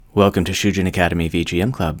Welcome to Shujin Academy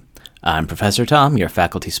VGM Club. I'm Professor Tom, your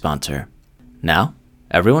faculty sponsor. Now,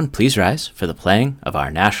 everyone please rise for the playing of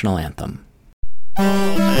our national anthem.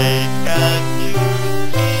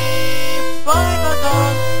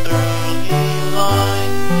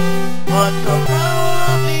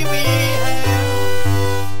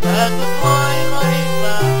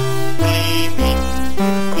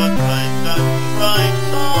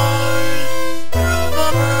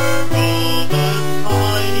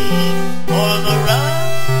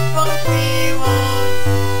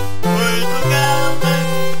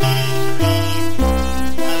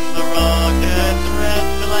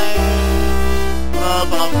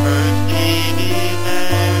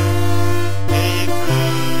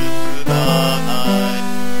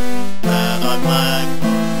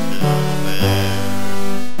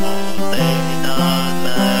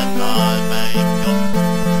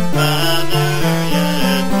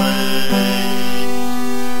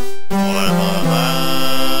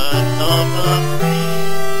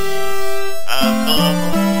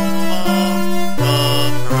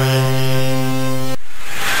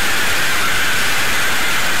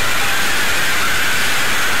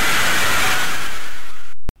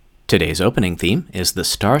 Today's opening theme is The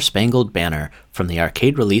Star-Spangled Banner from the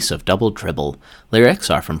arcade release of Double Dribble. Lyrics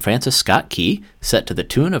are from Francis Scott Key, set to the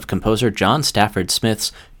tune of composer John Stafford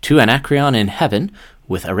Smith's To Anacreon in Heaven,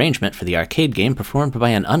 with arrangement for the arcade game performed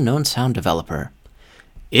by an unknown sound developer.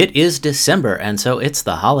 It is December, and so it's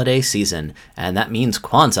the holiday season, and that means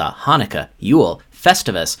Kwanzaa, Hanukkah, Yule,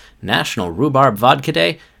 Festivus, National Rhubarb Vodka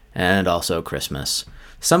Day, and also Christmas.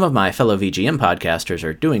 Some of my fellow VGM podcasters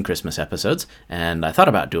are doing Christmas episodes, and I thought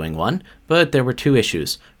about doing one, but there were two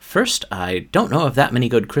issues. First, I don't know of that many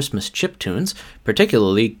good Christmas chiptunes,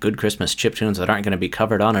 particularly good Christmas chiptunes that aren't going to be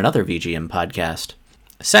covered on another VGM podcast.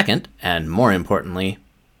 Second, and more importantly,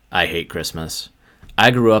 I hate Christmas.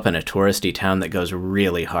 I grew up in a touristy town that goes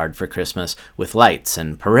really hard for Christmas, with lights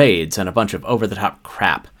and parades and a bunch of over-the-top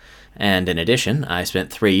crap. And in addition, I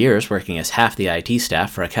spent 3 years working as half the IT staff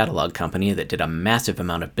for a catalog company that did a massive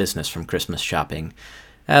amount of business from Christmas shopping.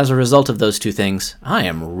 As a result of those two things, I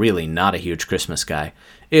am really not a huge Christmas guy.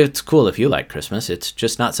 It's cool if you like Christmas, it's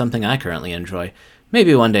just not something I currently enjoy.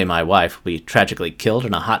 Maybe one day my wife will be tragically killed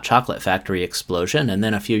in a hot chocolate factory explosion, and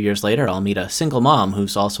then a few years later I'll meet a single mom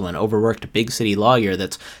who's also an overworked big city lawyer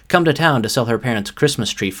that's come to town to sell her parents'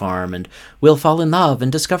 Christmas tree farm, and we'll fall in love and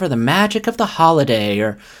discover the magic of the holiday,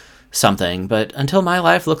 or something, but until my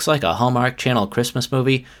life looks like a Hallmark Channel Christmas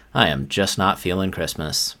movie, I am just not feeling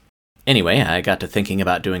Christmas. Anyway, I got to thinking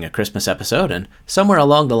about doing a Christmas episode, and somewhere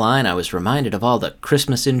along the line I was reminded of all the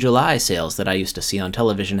Christmas in July sales that I used to see on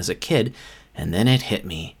television as a kid, and then it hit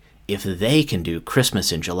me. If they can do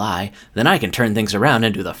Christmas in July, then I can turn things around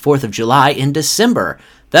and do the 4th of July in December.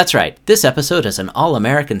 That's right, this episode is an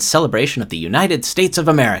all-American celebration of the United States of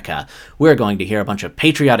America. We're going to hear a bunch of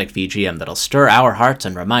patriotic VGM that'll stir our hearts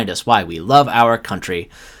and remind us why we love our country.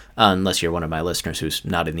 Unless you're one of my listeners who's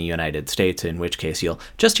not in the United States, in which case you'll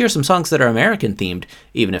just hear some songs that are American-themed,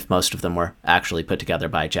 even if most of them were actually put together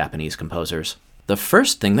by Japanese composers. The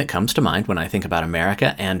first thing that comes to mind when I think about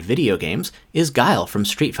America and video games is Guile from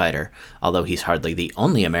Street Fighter. Although he's hardly the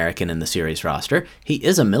only American in the series roster, he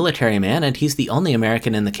is a military man and he's the only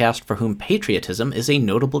American in the cast for whom patriotism is a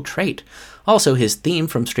notable trait. Also, his theme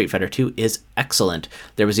from Street Fighter II is excellent.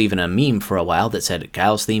 There was even a meme for a while that said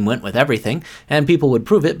Guile's theme went with everything, and people would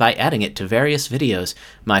prove it by adding it to various videos.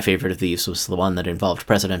 My favorite of these was the one that involved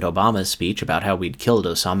President Obama's speech about how we'd killed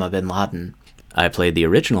Osama bin Laden. I played the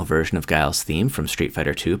original version of Guile's theme from Street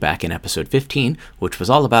Fighter II back in episode 15, which was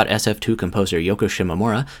all about SF2 composer Yoko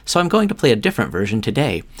Shimomura, so I'm going to play a different version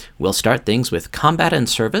today. We'll start things with Combat and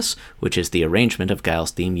Service, which is the arrangement of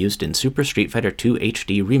Guile's theme used in Super Street Fighter II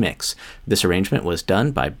HD Remix. This arrangement was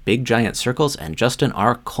done by Big Giant Circles and Justin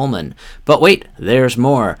R. Coleman. But wait, there's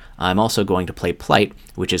more! I'm also going to play Plight,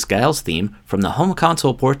 which is Guile's theme from the home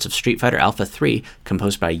console ports of Street Fighter Alpha 3,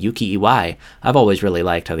 composed by Yuki Iwai. I've always really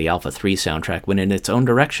liked how the Alpha 3 soundtrack went in its own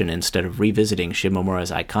direction instead of revisiting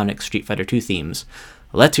Shimomura's iconic Street Fighter II themes.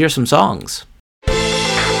 Let's hear some songs.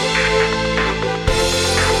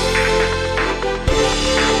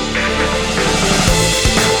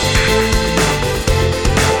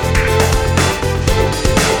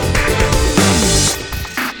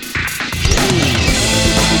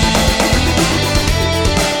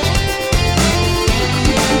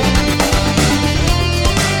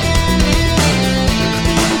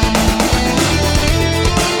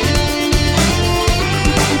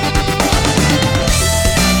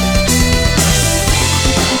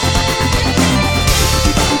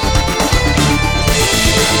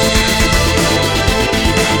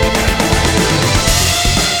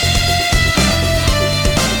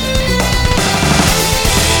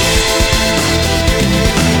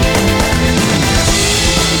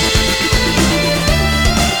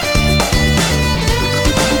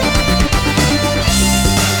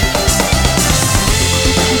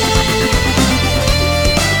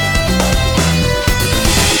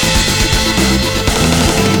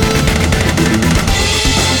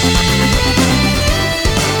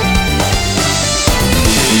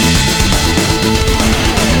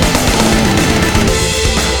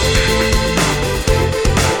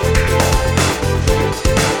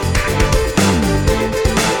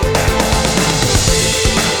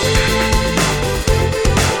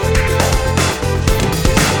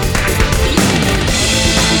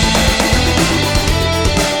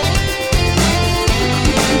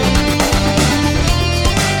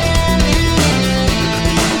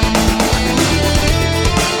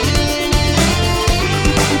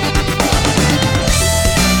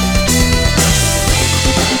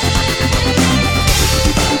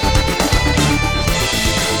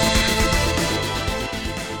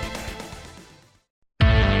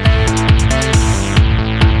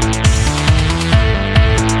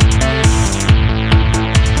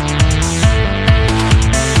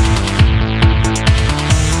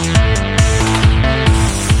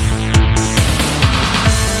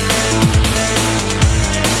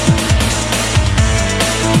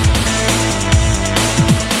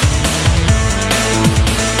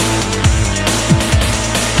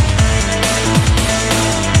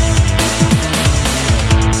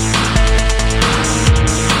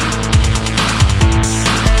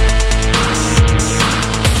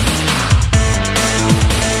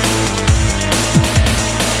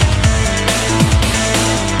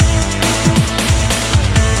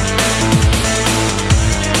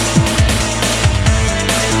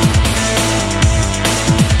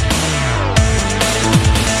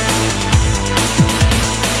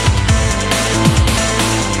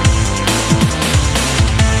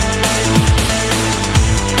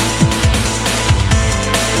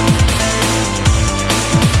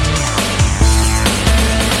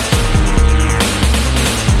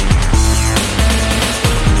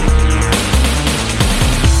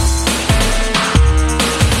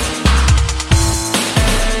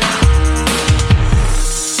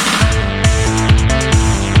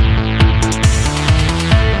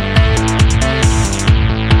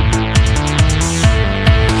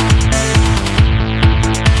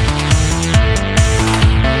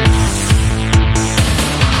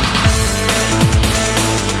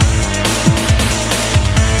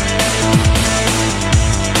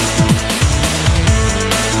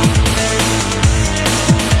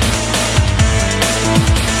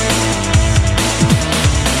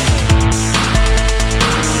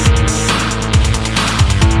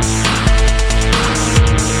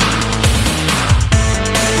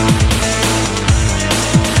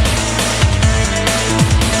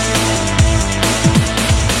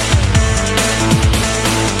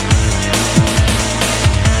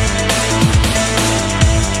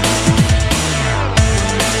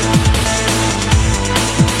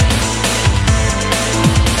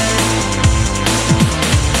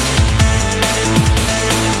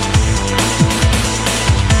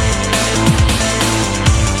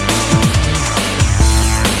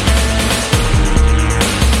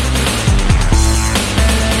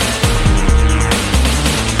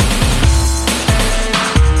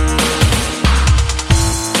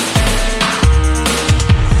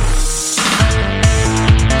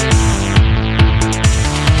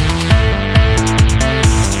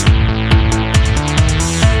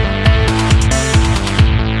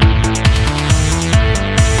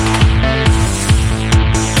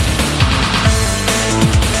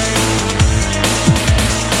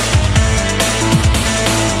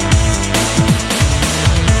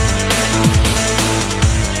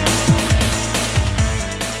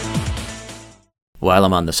 While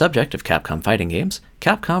I'm on the subject of Capcom fighting games,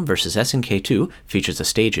 Capcom vs. SNK 2 features a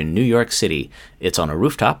stage in New York City. It's on a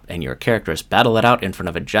rooftop, and your characters battle it out in front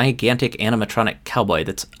of a gigantic animatronic cowboy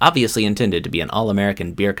that's obviously intended to be an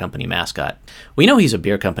all-American beer company mascot. We know he's a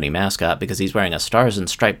beer company mascot because he's wearing a Stars and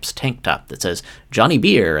Stripes tank top that says Johnny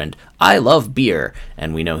Beer and I love beer,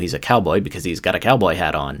 and we know he's a cowboy because he's got a cowboy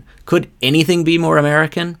hat on. Could anything be more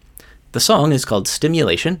American? The song is called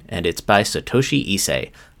Stimulation, and it's by Satoshi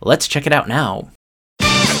Ise. Let's check it out now.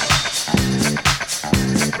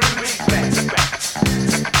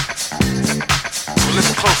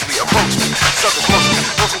 Listen closely, approach me, suckers mostly.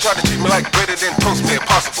 Those who try to treat me like greater than toast me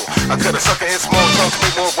impossible. I cut a sucker in small chunks,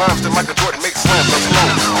 make more rhymes than Michael Jordan makes slams. I'm slow,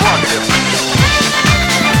 prerogative.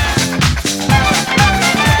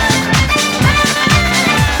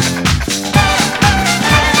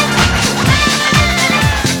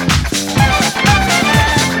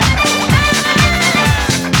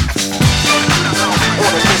 On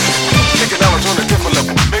a mission, kicking knowledge on a different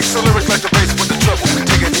level. Mix a lyric like the bass with the treble.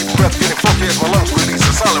 Take a deep breath, getting funky as my lungs release a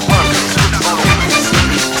solid rhyme. Switches on the weakness,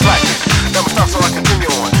 slacking. Never stop, so I continue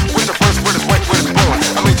on. With the first word is white, word is born.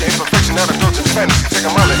 I made your imperfection out of indulgent fantasy. Take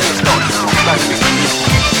a mile and then start. So be like me. So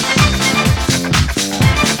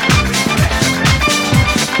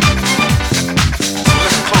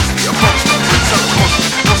listen closely, approach me. Suckers mostly.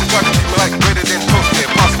 Those who try to treat me like greater than toast me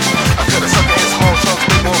impossible. I cut a sucker in small chunks,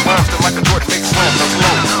 make more rhymes than Michael Jordan makes slams. I'm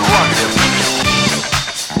slow, prerogative.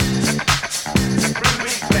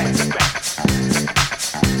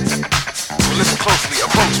 Listen closely,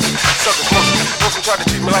 approach me. Suckers mostly. Those who try to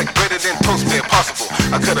treat me like greater than toast me impossible.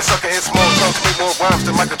 I cut a sucker in small chunks, make more rhymes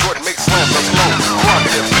than Michael Jordan makes slams. I'm slow,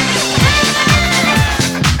 prerogative.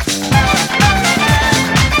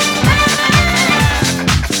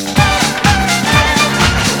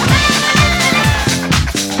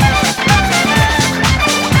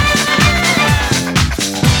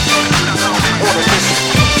 On a mission,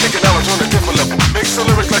 kicking knowledge on a different level. Mix a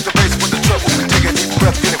lyric like the bass with the treble. Take a deep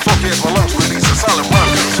breath, getting funky as my lungs release a solid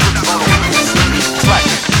rhyme. Switches on the weakness,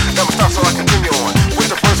 slacking. Never stop, so I continue on.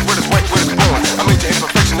 With the first word is white, word is born. I made your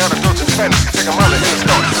imperfection out of indulgent fantasy. Take a mile and then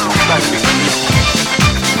start. So be like me.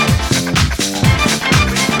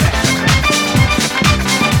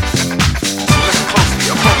 So listen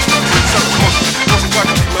closely, approach me. Suckers mostly. Those who try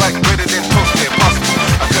to treat me like greater than toast me impossible.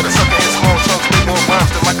 I cut a sucker in small chunks, make more rhymes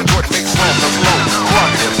than Michael Jordan makes slams. I'm slow,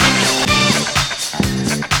 prerogative.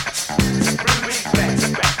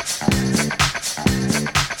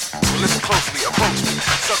 So listen closely, approach me.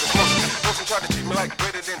 Suckers mostly. Those who try to treat me like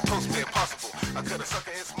greater than toast me impossible. I cut a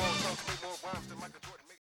sucker in small chunks, make more rhymes than Michael Jordan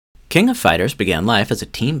makes. King of Fighters began life as a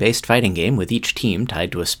team-based fighting game with each team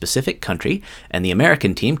tied to a specific country, and the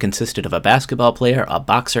American team consisted of a basketball player, a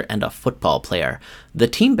boxer, and a football player. The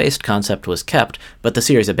team-based concept was kept, but the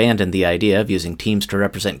series abandoned the idea of using teams to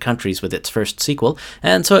represent countries with its first sequel,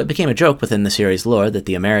 and so it became a joke within the series lore that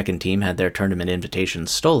the American team had their tournament invitations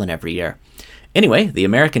stolen every year. Anyway, the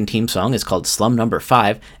American team song is called Slum Number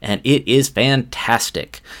 5, and it is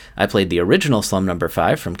fantastic. I played the original Slum Number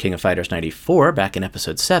 5 from King of Fighters 94 back in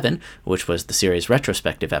episode 7, which was the series'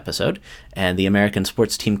 retrospective episode, and the American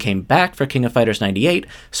sports team came back for King of Fighters 98,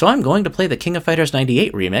 so I'm going to play the King of Fighters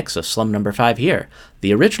 98 remix of Slum Number 5 here.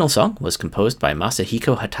 The original song was composed by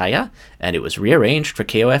Masahiko Hataya, and it was rearranged for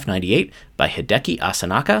KOF 98 by Hideki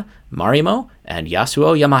Asanaka, Marimo, and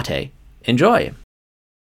Yasuo Yamate. Enjoy!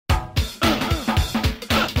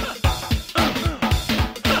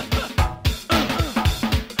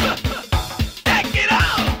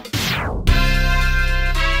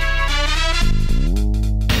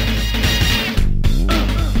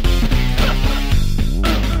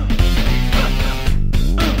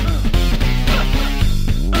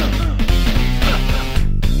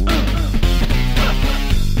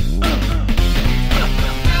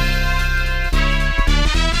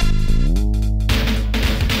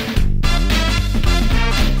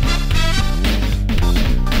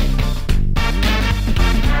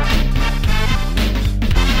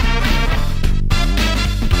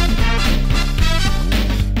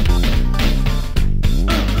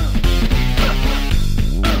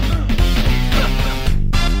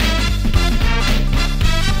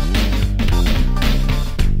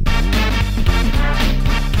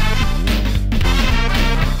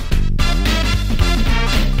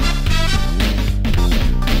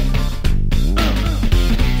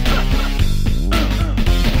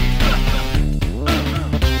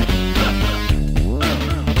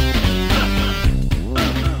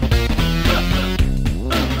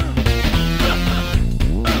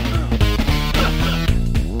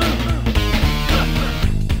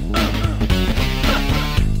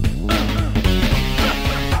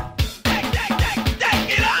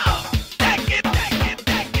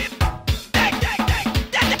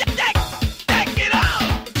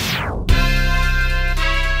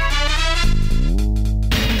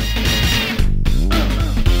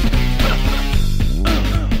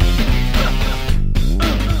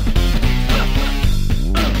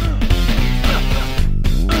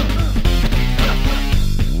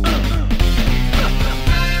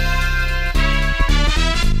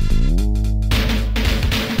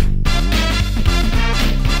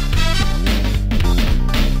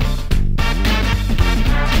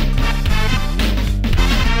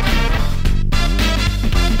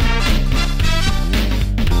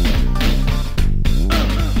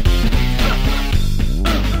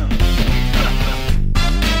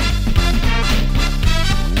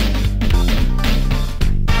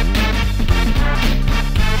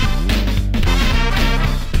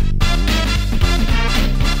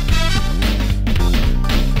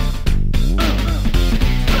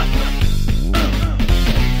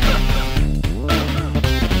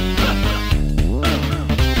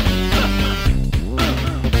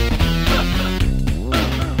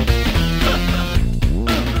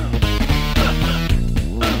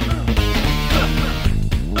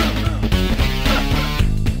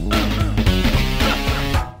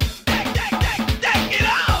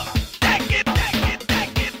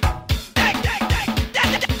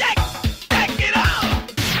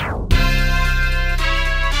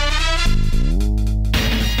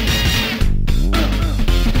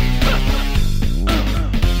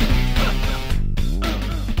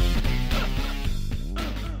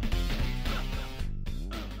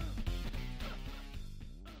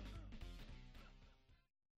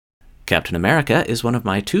 Captain America is one of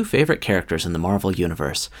my two favorite characters in the Marvel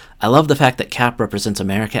Universe. I love the fact that Cap represents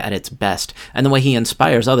America at its best, and the way he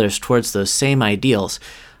inspires others towards those same ideals.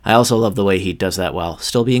 I also love the way he does that while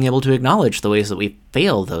still being able to acknowledge the ways that we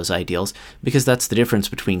fail those ideals, because that's the difference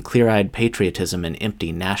between clear-eyed patriotism and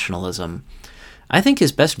empty nationalism. I think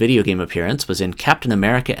his best video game appearance was in Captain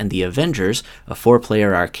America and the Avengers, a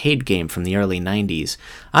 4-player arcade game from the early 90s.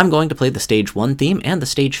 I'm going to play the Stage 1 theme and the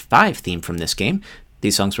Stage 5 theme from this game.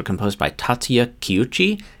 These songs were composed by Tatsuya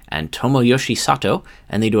Kiuchi and Tomoyoshi Sato,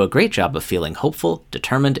 and they do a great job of feeling hopeful,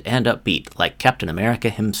 determined, and upbeat, like Captain America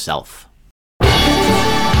himself.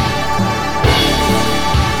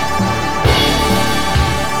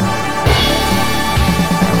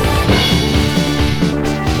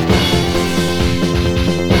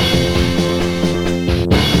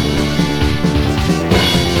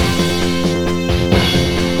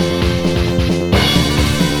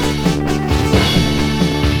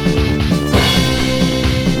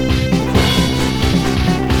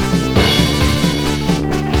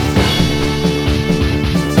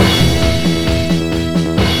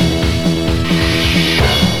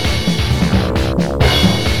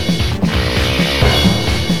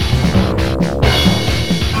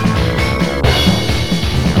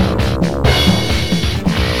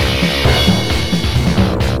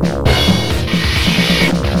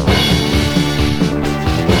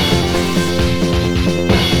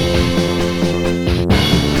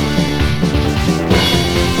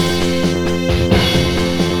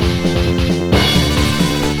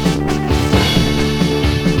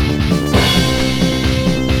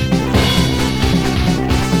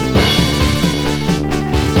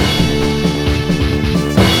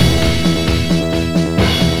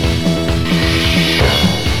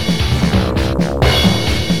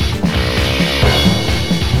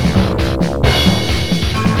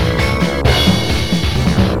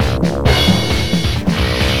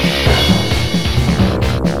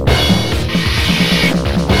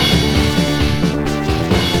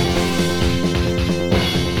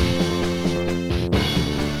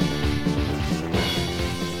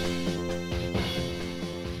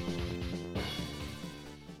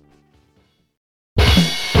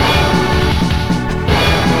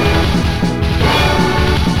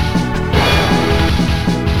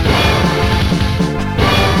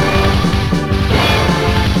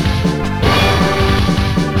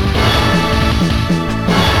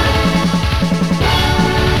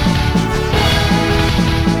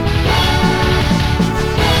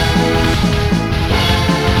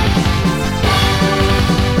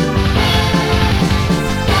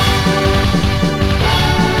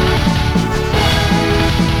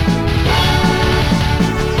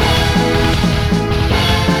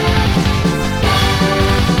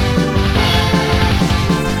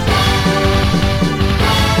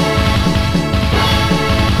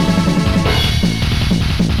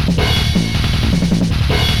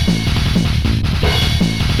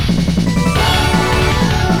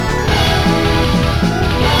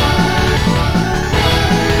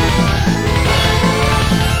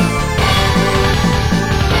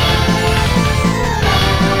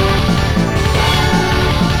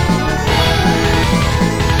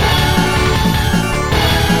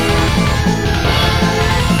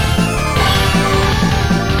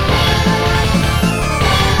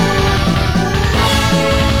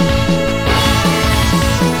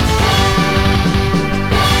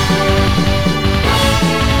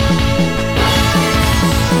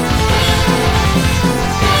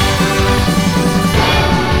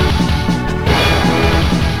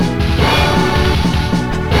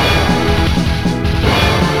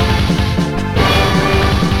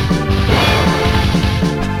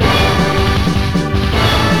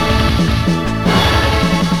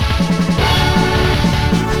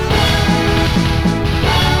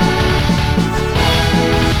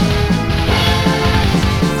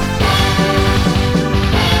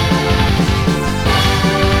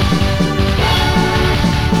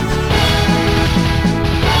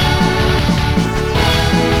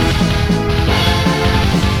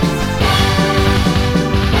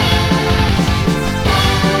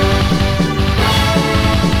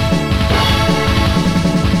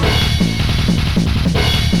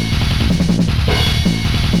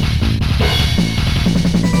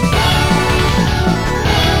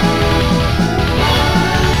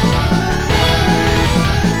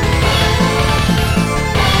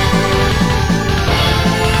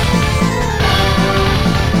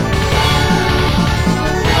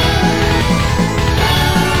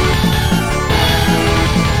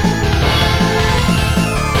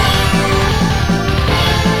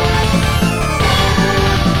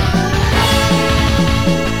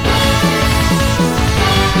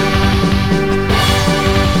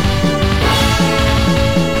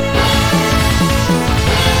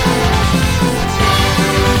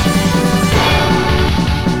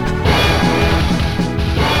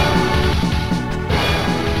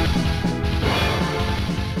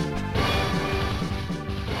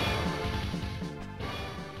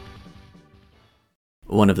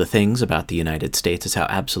 One of the things about the United States is how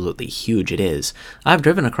absolutely huge it is. I've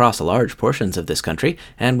driven across large portions of this country,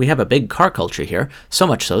 and we have a big car culture here, so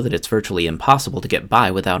much so that it's virtually impossible to get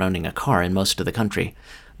by without owning a car in most of the country.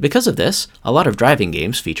 Because of this, a lot of driving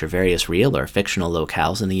games feature various real or fictional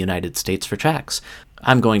locales in the United States for tracks.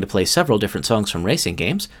 I'm going to play several different songs from racing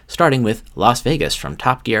games, starting with Las Vegas from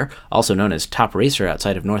Top Gear, also known as Top Racer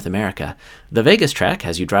outside of North America. The Vegas track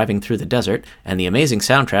has you driving through the desert, and the amazing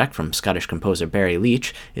soundtrack from Scottish composer Barry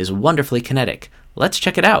Leach is wonderfully kinetic. Let's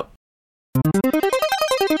check it out!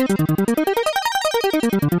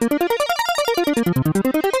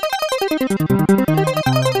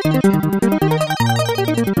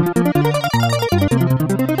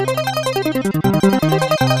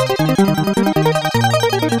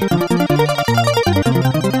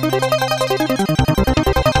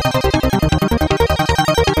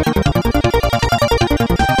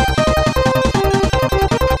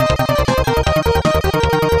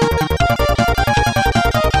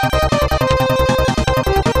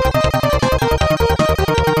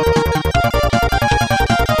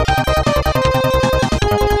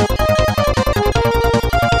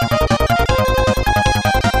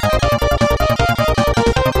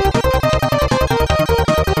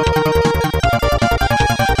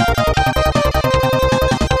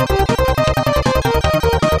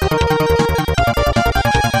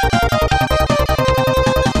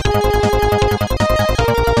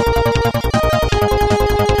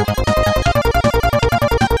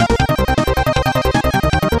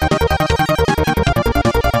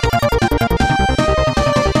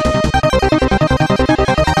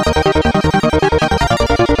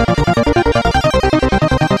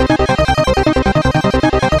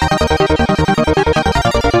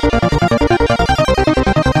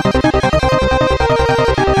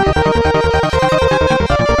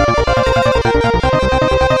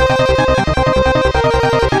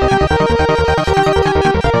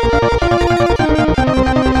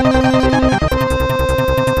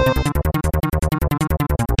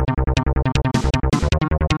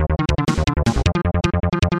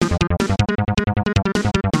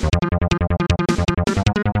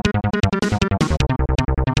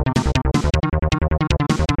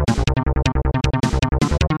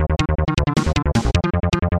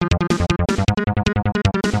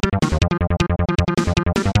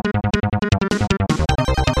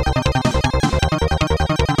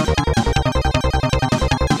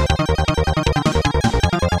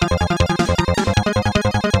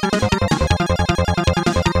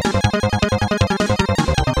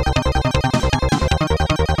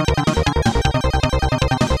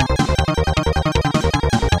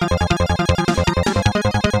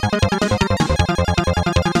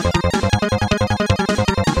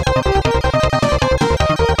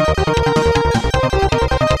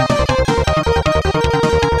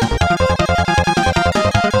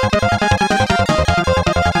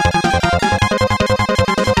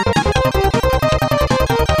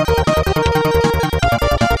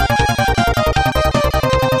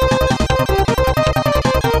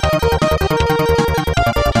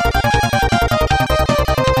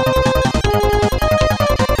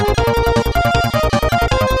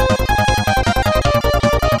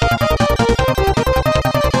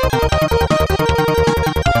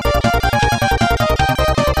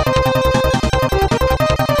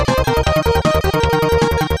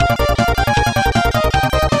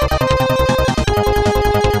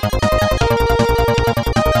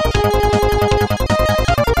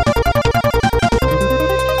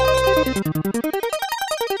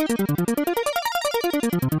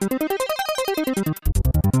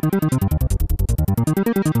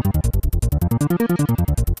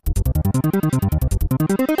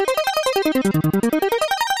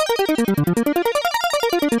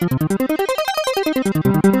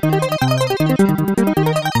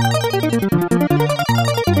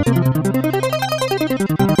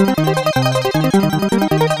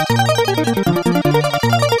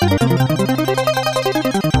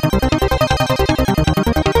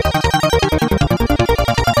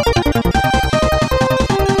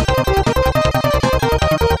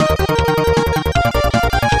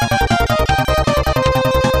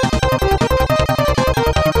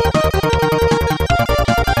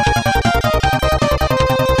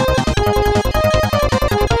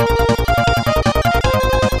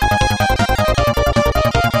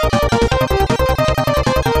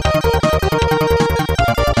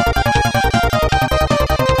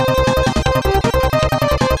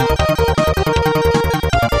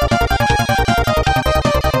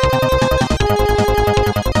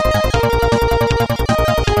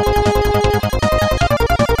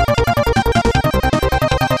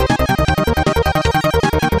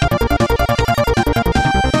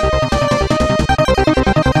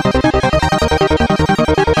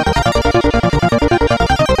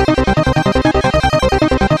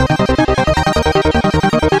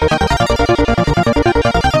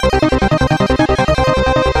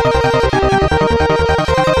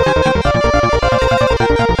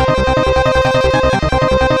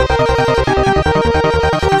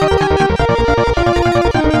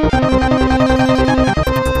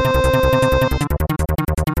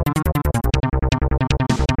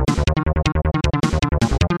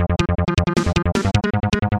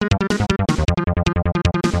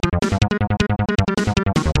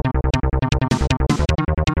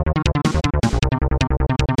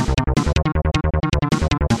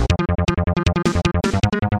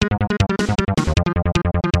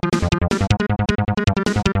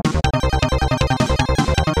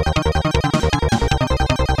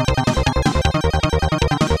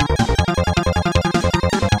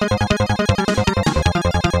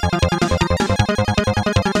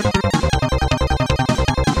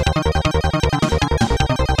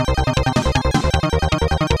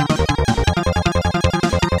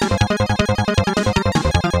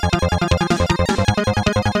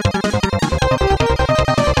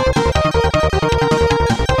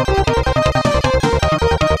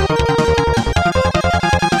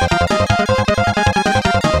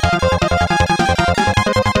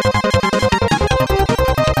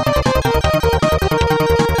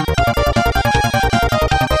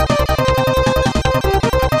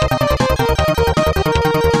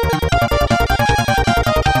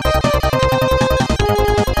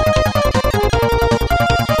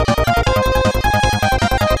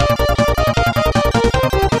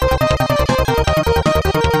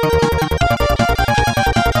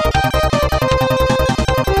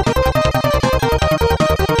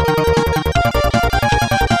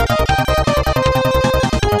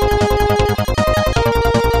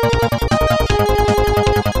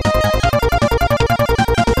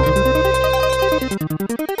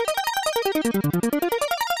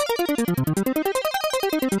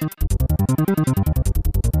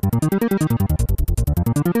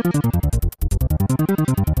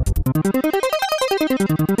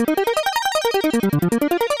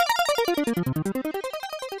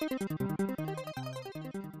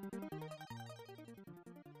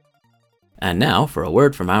 And now for a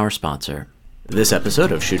word from our sponsor. This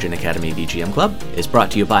episode of Shujin Academy VGM Club is brought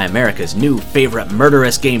to you by America's new favorite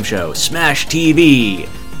murderous game show, Smash TV!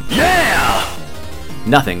 Yeah!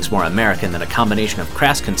 Nothing's more American than a combination of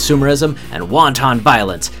crass consumerism and wanton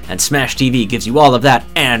violence, and Smash TV gives you all of that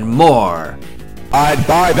and more! I'd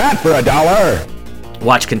buy that for $1!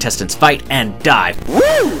 Watch contestants fight and die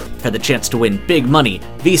Woo! for the chance to win big money,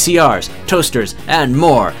 VCRs, toasters, and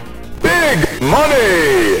more. Big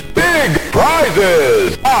money! Big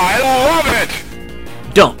prizes! I love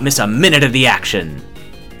it! Don't miss a minute of the action!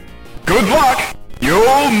 Good luck!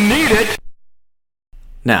 You'll need it!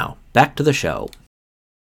 Now, back to the show.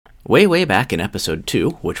 Way back in episode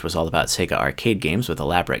 2, which was all about Sega arcade games with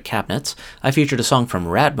elaborate cabinets, I featured a song from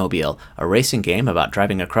Radmobile, a racing game about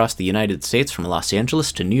driving across the United States from Los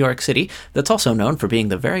Angeles to New York City that's also known for being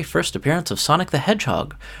the very first appearance of Sonic the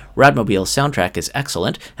Hedgehog. Radmobile's soundtrack is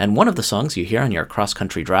excellent, and one of the songs you hear on your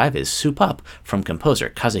cross-country drive is Soup Up from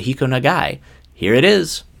composer Kazuhiko Nagai. Here it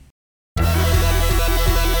is!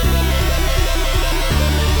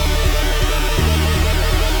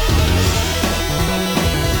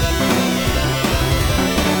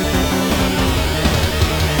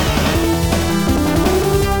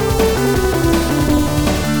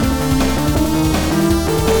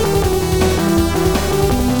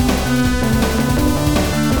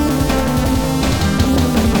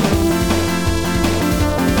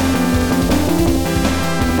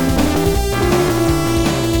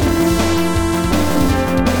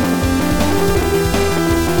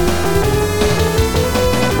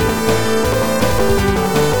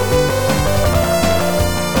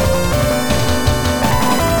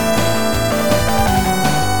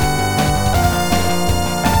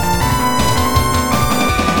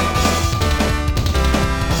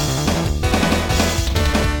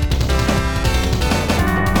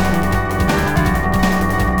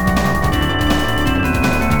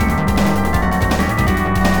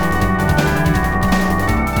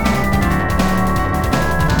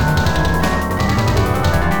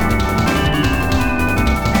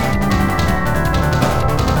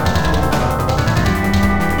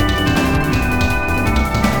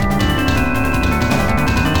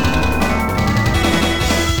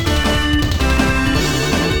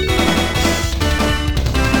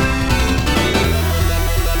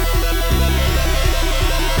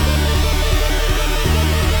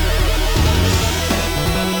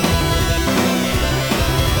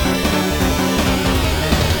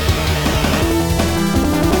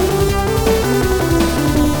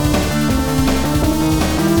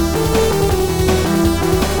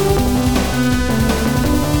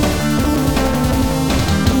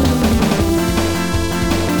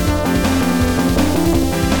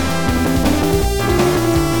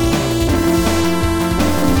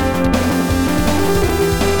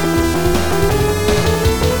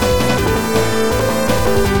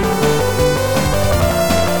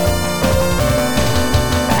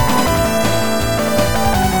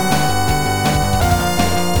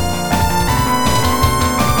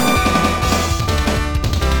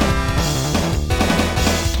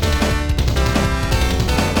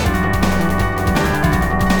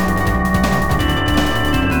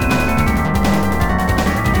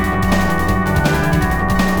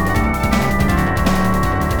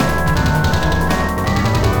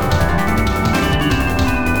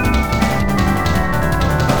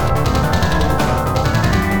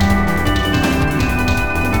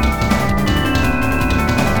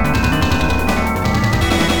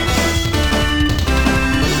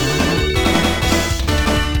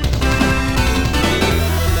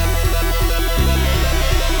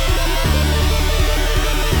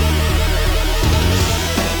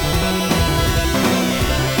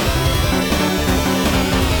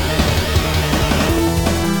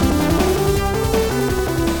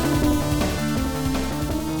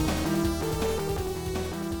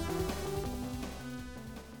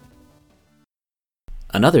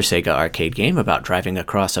 Another Sega arcade game about driving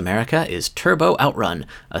across America is Turbo Outrun,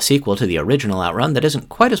 a sequel to the original Outrun that isn't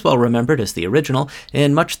quite as well remembered as the original,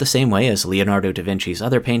 in much the same way as Leonardo da Vinci's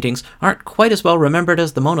other paintings aren't quite as well remembered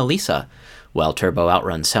as the Mona Lisa. While Turbo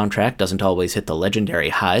Outrun's soundtrack doesn't always hit the legendary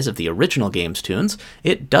highs of the original game's tunes,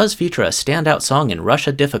 it does feature a standout song in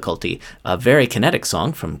Russia Difficulty, a very kinetic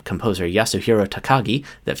song from composer Yasuhiro Takagi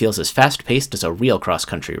that feels as fast-paced as a real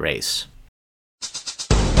cross-country race.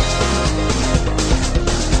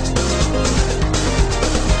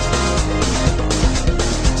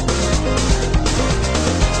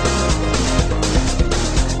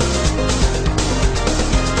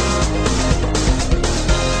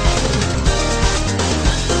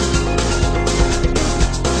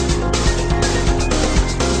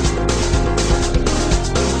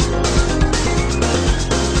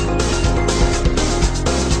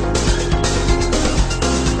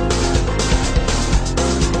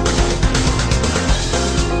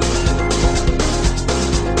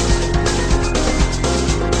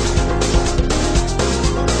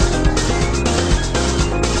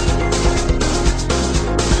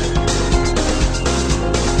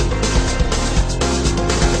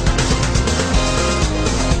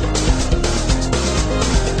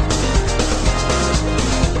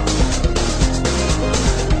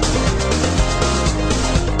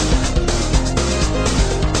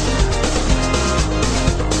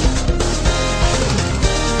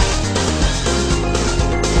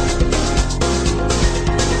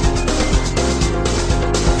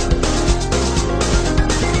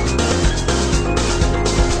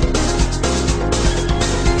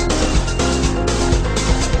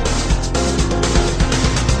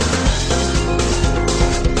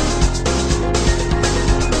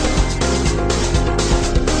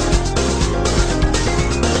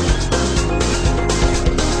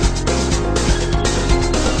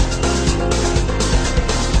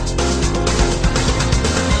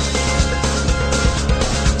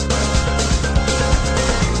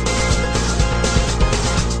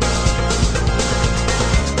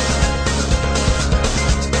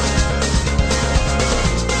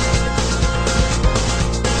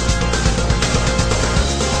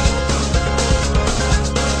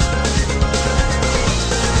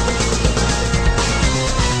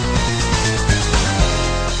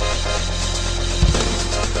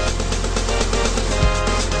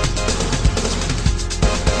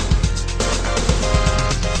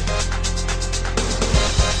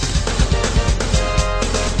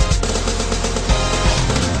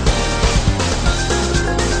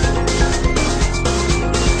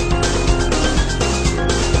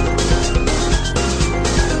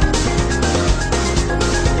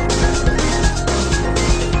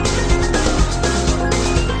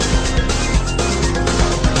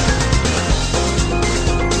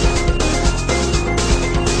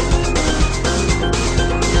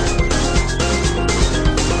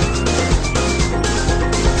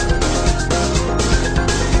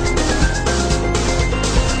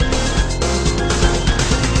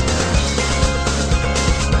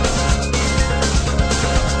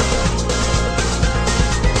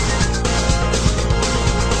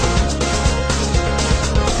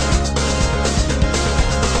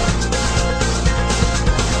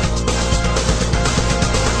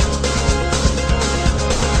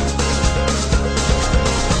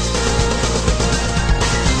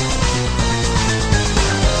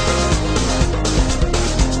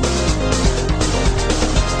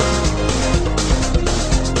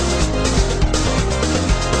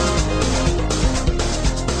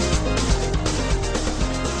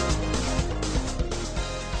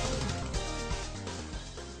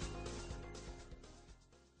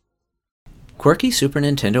 Quirky Super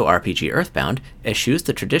Nintendo RPG Earthbound eschews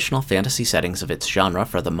the traditional fantasy settings of its genre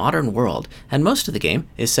for the modern world, and most of the game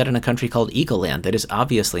is set in a country called Eagleland that is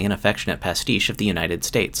obviously an affectionate pastiche of the United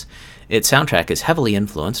States. Its soundtrack is heavily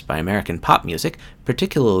influenced by American pop music,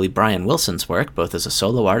 particularly Brian Wilson's work, both as a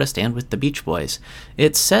solo artist and with the Beach Boys.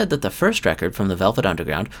 It's said that the first record from the Velvet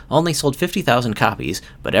Underground only sold 50,000 copies,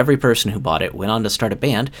 but every person who bought it went on to start a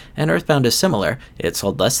band, and Earthbound is similar. It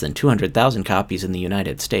sold less than 200,000 copies in the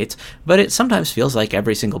United States, but it sometimes feels like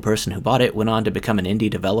every single person who bought it went on to become an indie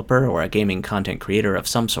developer or a gaming content creator of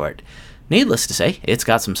some sort. Needless to say, it's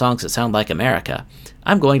got some songs that sound like America.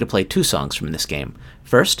 I'm going to play 2 songs from this game.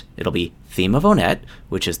 First, it'll be Theme of Onett,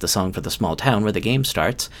 which is the song for the small town where the game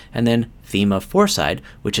starts, and then Theme of Fourside,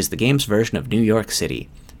 which is the game's version of New York City.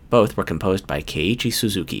 Both were composed by Keiichi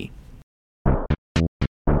Suzuki.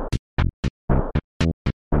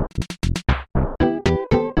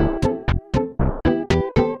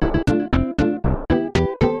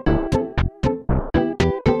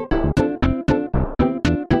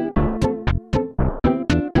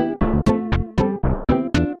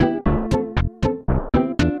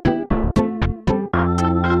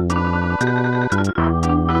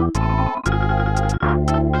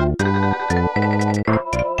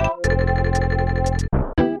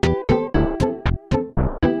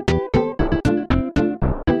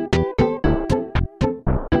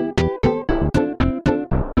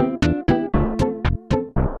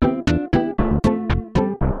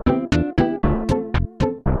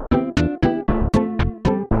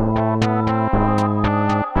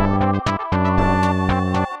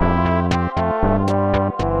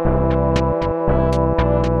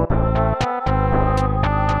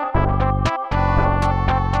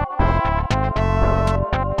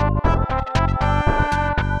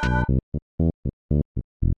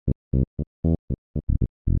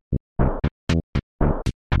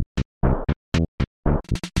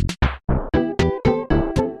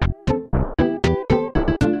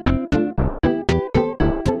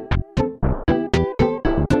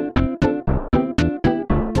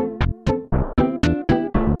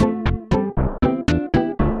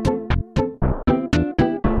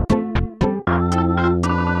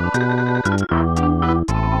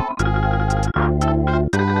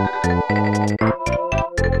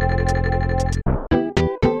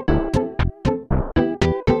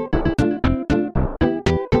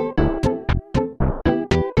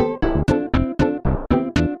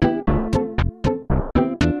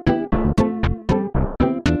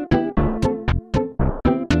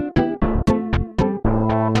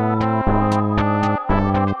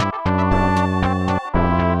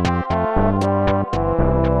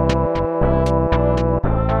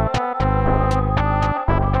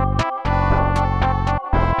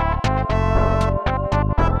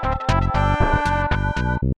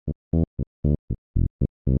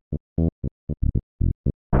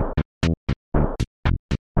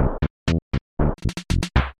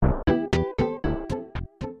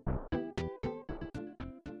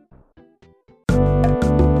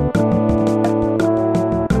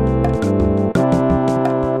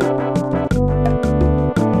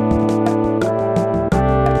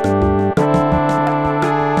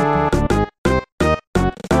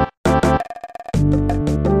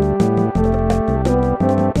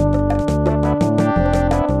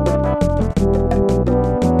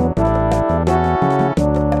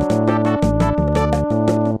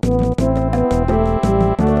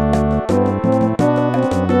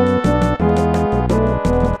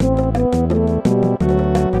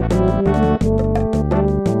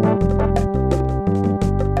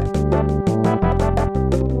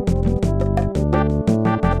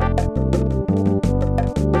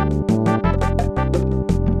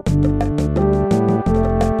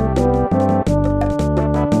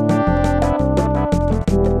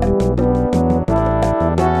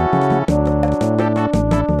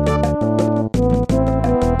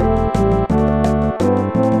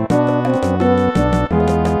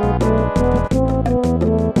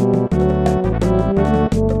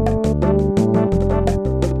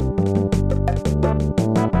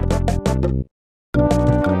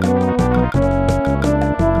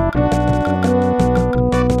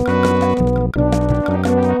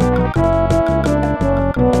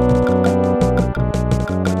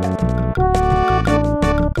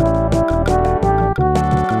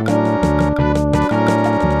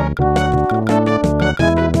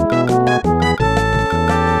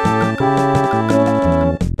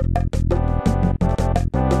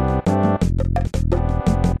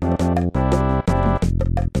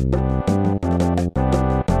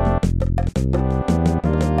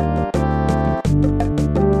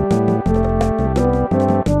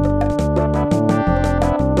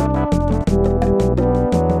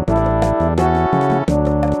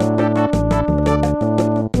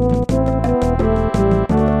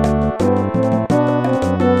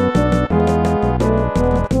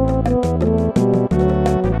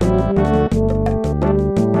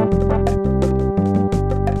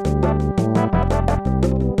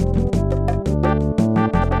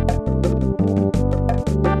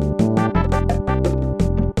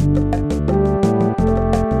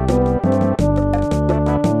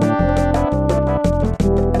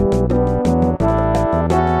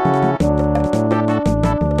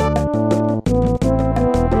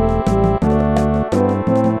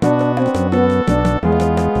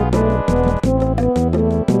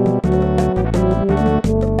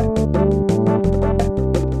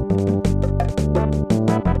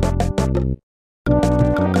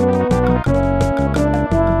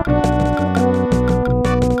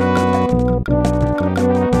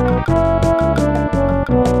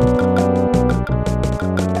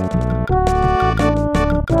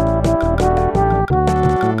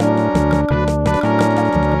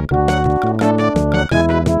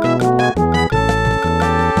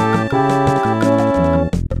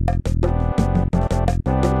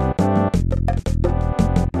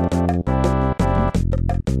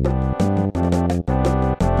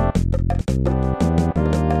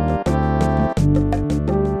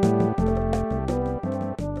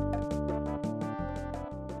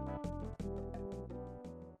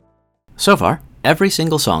 So far, every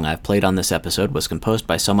single song I've played on this episode was composed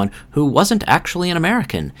by someone who wasn't actually an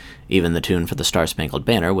American. Even the tune for the Star-Spangled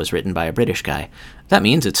Banner was written by a British guy. That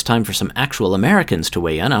means it's time for some actual Americans to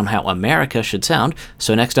weigh in on how America should sound,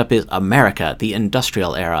 so next up is America, the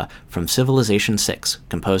Industrial Era, from Civilization VI,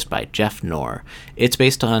 composed by Jeff Knorr. It's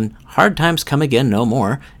based on Hard Times Come Again No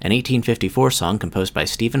More, an 1854 song composed by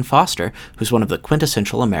Stephen Foster, who's one of the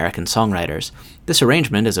quintessential American songwriters. This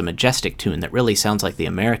arrangement is a majestic tune that really sounds like the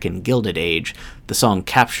American Gilded Age. The song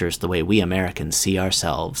captures the way we Americans see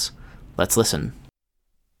ourselves. Let's listen.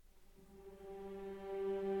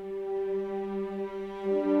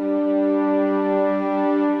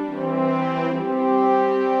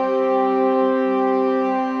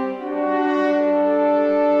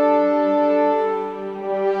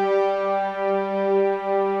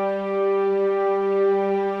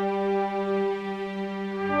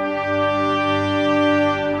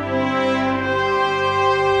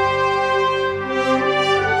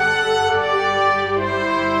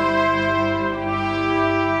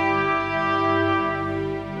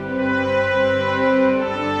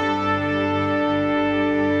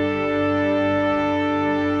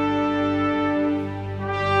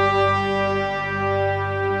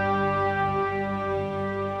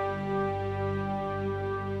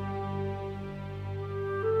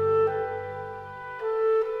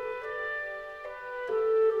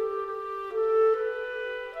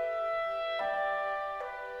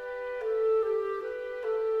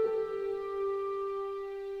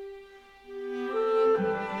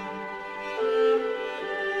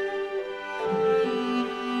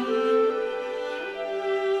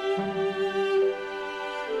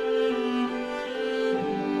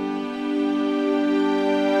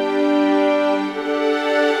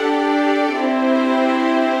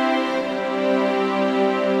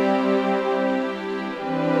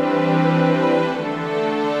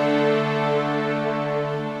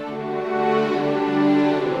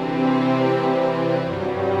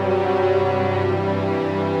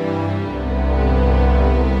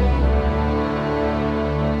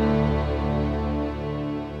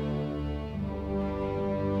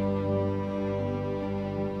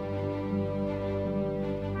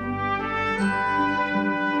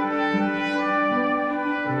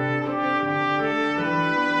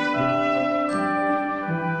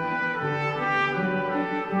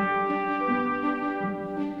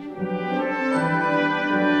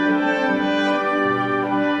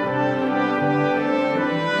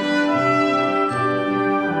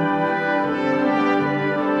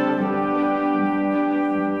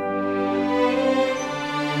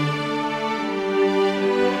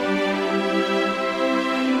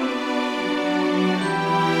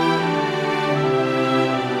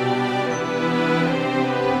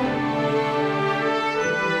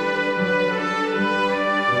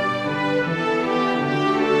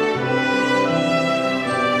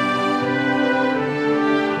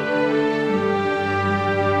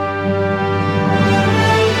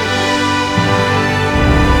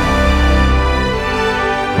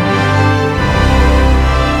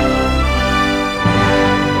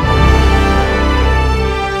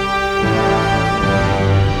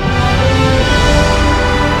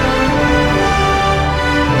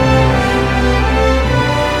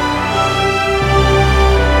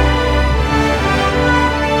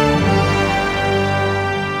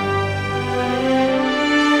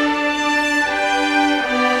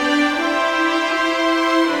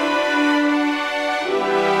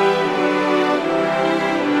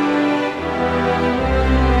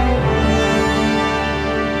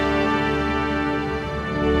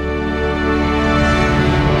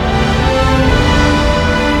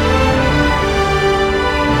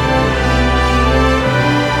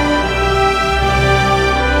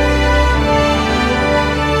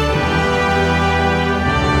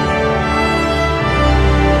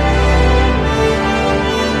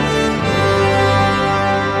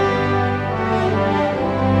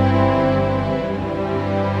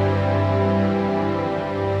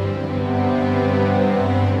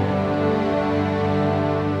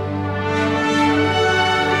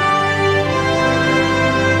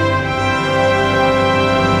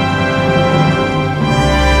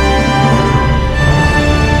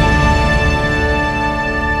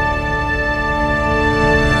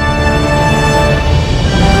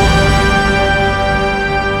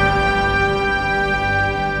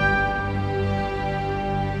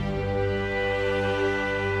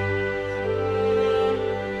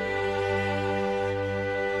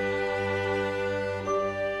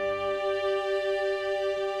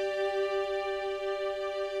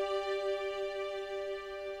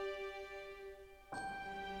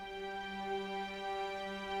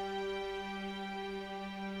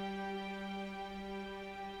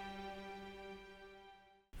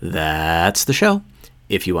 That's the show.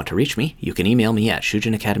 If you want to reach me, you can email me at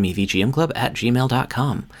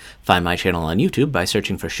shujin@gmail.com. Find my channel on YouTube by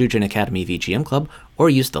searching for Shujin Academy VGM Club, or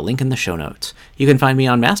use the link in the show notes. You can find me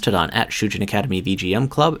on Mastodon at Shujin Academy VGM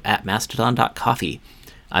Club at mastodon.coffee.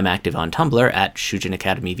 I'm active on Tumblr at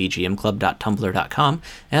shujinacademyvgmclub.tumblr.com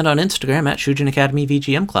and on Instagram at Shujin Academy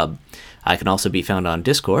VGM Club. I can also be found on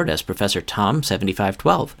Discord as Professor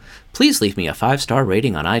Tom7512. Please leave me a 5-star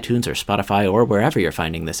rating on iTunes or Spotify or wherever you're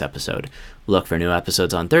finding this episode. Look for new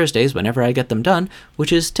episodes on Thursdays whenever I get them done,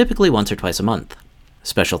 which is typically once or twice a month.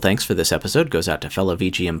 Special thanks for this episode goes out to fellow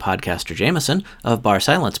VGM podcaster Jameson of Bar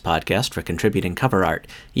Silence Podcast for contributing cover art.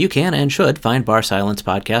 You can and should find Bar Silence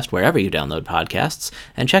Podcast wherever you download podcasts,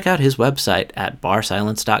 and check out his website at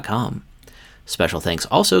barsilence.com. Special thanks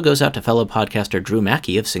also goes out to fellow podcaster Drew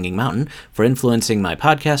Mackey of Singing Mountain for influencing my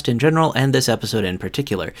podcast in general and this episode in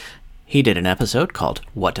particular. He did an episode called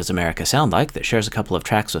What Does America Sound Like that shares a couple of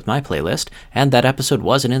tracks with my playlist, and that episode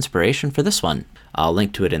was an inspiration for this one. I'll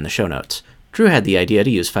link to it in the show notes. Drew had the idea to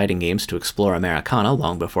use fighting games to explore Americana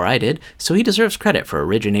long before I did, so he deserves credit for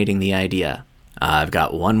originating the idea. I've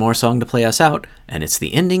got one more song to play us out, and it's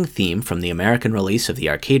the ending theme from the American release of the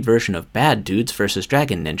arcade version of Bad Dudes vs.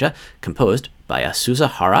 Dragon Ninja, composed by Asuza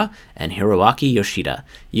Hara and Hiroaki Yoshida.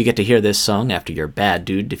 You get to hear this song after your bad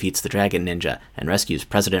dude defeats the Dragon Ninja and rescues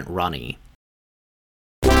President Ronnie.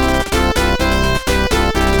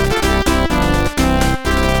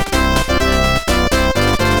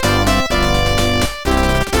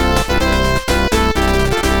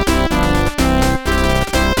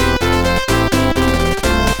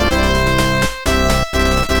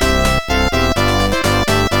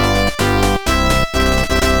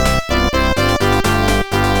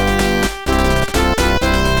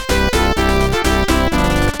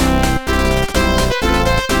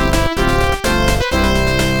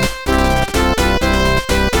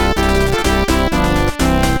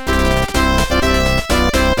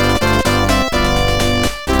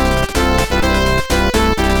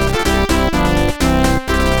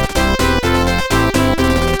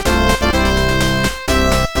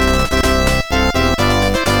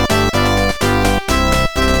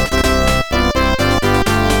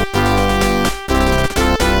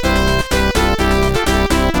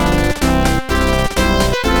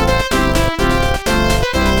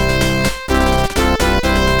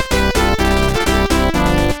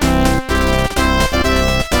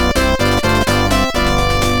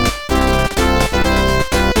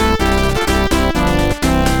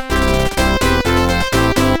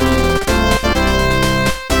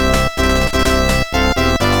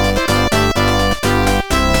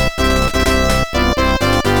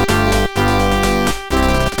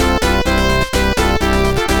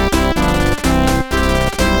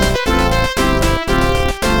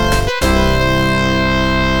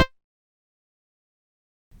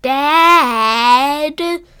 Dad!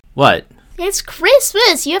 What? It's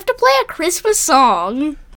Christmas! You have to play a Christmas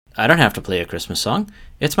song! I don't have to play a Christmas song.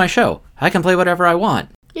 It's my show. I can play whatever I want.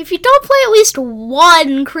 If you don't play at least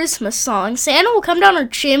one Christmas song, Santa will come down our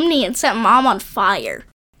chimney and set Mom on fire.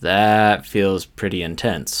 That feels pretty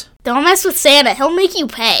intense. Don't mess with Santa, he'll make you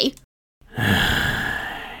pay.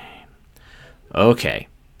 Okay,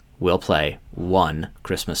 we'll play one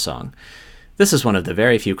Christmas song. This is one of the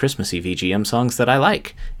very few Christmassy VGM songs that I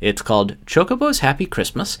like. It's called Chocobo's Happy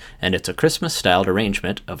Christmas, and it's a Christmas-styled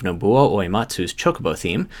arrangement of Nobuo Uematsu's Chocobo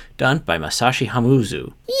theme, done by Masashi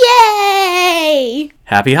Hamauzu. Yay!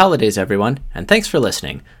 Happy holidays, everyone, and thanks for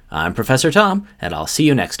listening. I'm Professor Tom, and I'll see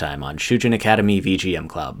you next time on Shujin Academy VGM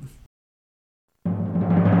Club.